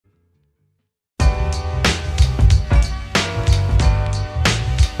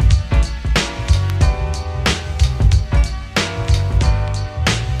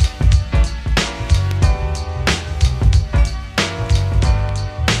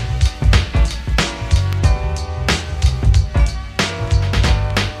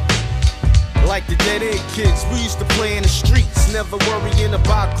kids, we used to play in the streets, never worrying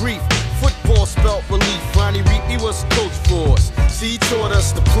about grief. Football spelt relief. Ronnie Reed, he was a coach for us. See, he taught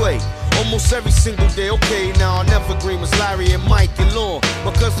us to play almost every single day. Okay, now our evergreen was Larry and Mike and Lon.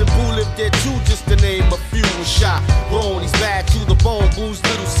 My cousin Boo lived there too, just to name a few. Was shot, grown, he's bad to the bone. Boo's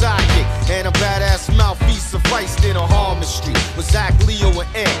little sidekick and a badass mouth. He sufficed in a Harmon Street with Zach, Leo, and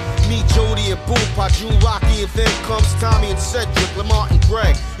Ed. Me, Jody, and Boo, Pajun, Rocky, and then comes Tommy and Cedric, Lamont and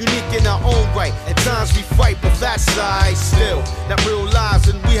Greg. Unique in our own right. At times we fight, but that's alright still. That real lies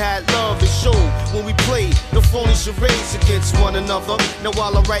and we had love and showed when we played. No phony charades against one another. Now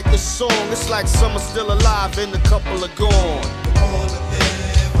while I write this song, it's like some are still alive and a couple are gone. I wanna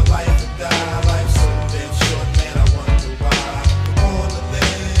live a life and die. Life's so damn short, man, I wonder why. I wanna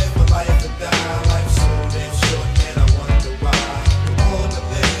live a life and die. Life's so damn short, man, I wonder why. I wanna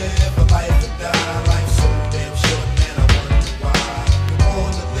live a life and die. Life's so damn short, man, I wonder why. I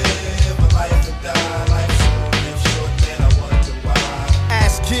wanna live a life and die. Life's so damn short, man, I wonder why.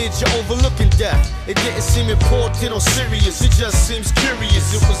 As kids, you're overlooking death. It didn't seem important or serious, it just seems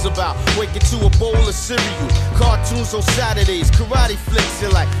curious. It was about waking to a bowl of cereal, cartoons on Saturdays, karate flicks,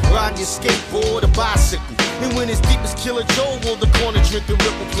 and like riding your skateboard or bicycle. And when it's deep as Killer Joe on the corner drinking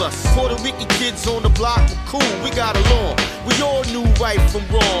Ripple Plus. Puerto Rican kids on the block were cool, we got along. We all knew right from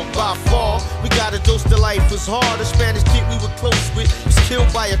wrong by far. We got a dose to life was hard. A Spanish kid we were close with was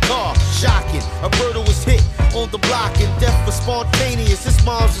killed by a car. Shocking, a murder was hit on the block and death was spontaneous. His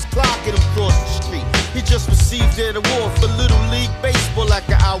mom was clocking him across the street. He just received an award for Little League Baseball like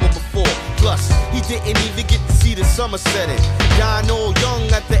an hour before. Plus, he didn't even get to see the summer setting. Dying all young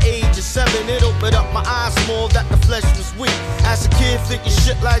at the age of 7. It opened up my eyes more that the flesh was weak. As a kid, thinking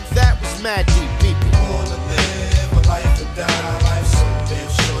shit like that was mad deep. People wanna live a life and die. Life's so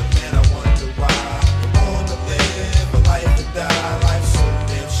damn short, man, I wonder why. I wanna live a life and die. Life's so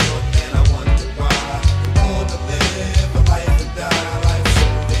damn short, man, I wonder why. I wanna live a life and die. Life's so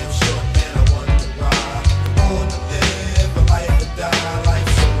damn short, man, I wonder why. I wanna live a life and die.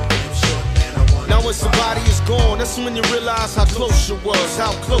 Life's so damn short, man, I wonder why. Now when somebody is gone, that's when you realize how close you was,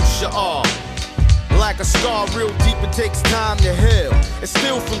 how close you are. Like a scar real deep, it takes time to heal. And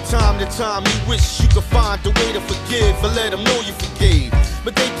still from time to time you wish you could find a way to forgive or let them know you forgave.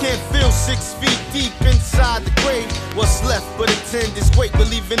 But they can't feel 6 feet deep inside the grave. What's left but a tender's weight,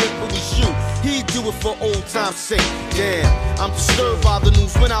 believing if it was you, he'd do it for old time's sake. Damn, I'm disturbed by the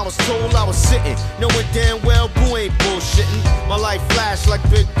news when I was told I was sitting, knowing damn well Boo ain't bullshitting. My life flashed like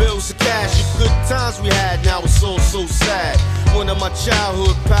big bills of cash. The good times we had, now it's all so sad. One of my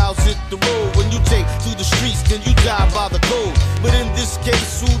childhood pals hit the road. When you take to the streets, then you die by the code. But in this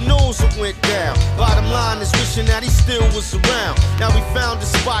case, who knows what went down? Bottom line is wishing that he still was around. Now we found a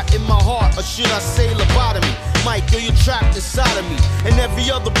spot in my heart, or should I say lobotomy. Mike, girl, you're trapped inside of me. And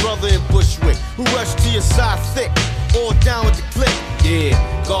every other brother in Bushwick who rushed to your side thick, all down with the clip. Yeah,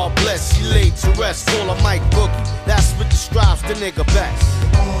 God bless, he laid to rest. All of Mike Boogie, that's what describes the nigga best.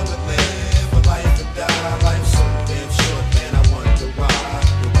 I wanna live a life and die. Life's